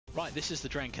Right, this is the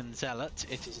Drenkend Zealot.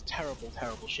 It is a terrible,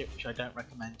 terrible ship which I don't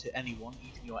recommend to anyone,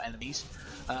 even your enemies.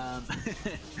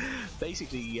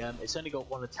 Basically, it's only got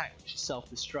one attack, which is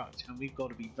self-destruct, and we've got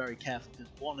to be very careful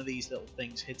because one of these little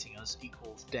things hitting us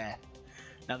equals death.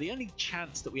 Now, the only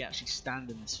chance that we actually stand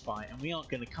in this fight, and we aren't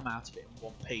going to come out of it in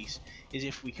one piece, is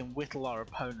if we can whittle our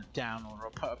opponent down,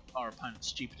 or our opponent's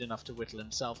stupid enough to whittle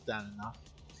himself down enough.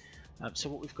 So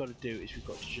what we've got to do is we've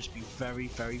got to just be very,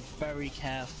 very, very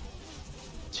careful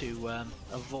to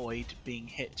avoid being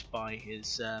hit by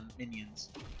his minions.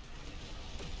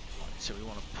 So we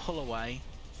want to pull away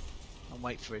and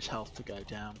wait for his health to go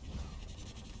down.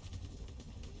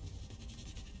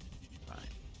 Right.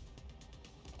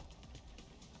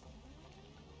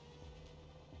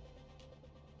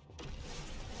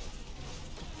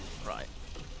 Right.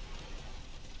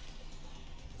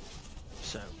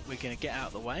 So we're going to get out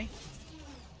of the way.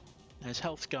 His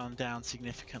health's gone down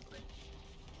significantly.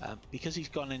 Because he's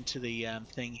gone into the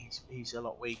thing, he's a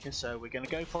lot weaker, so we're going to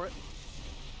go for it.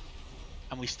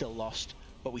 And we still lost,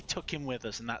 but we took him with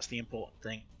us, and that's the important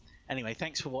thing. Anyway,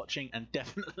 thanks for watching, and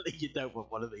definitely you don't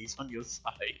want one of these on your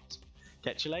side.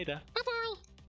 Catch you later. Bye-bye.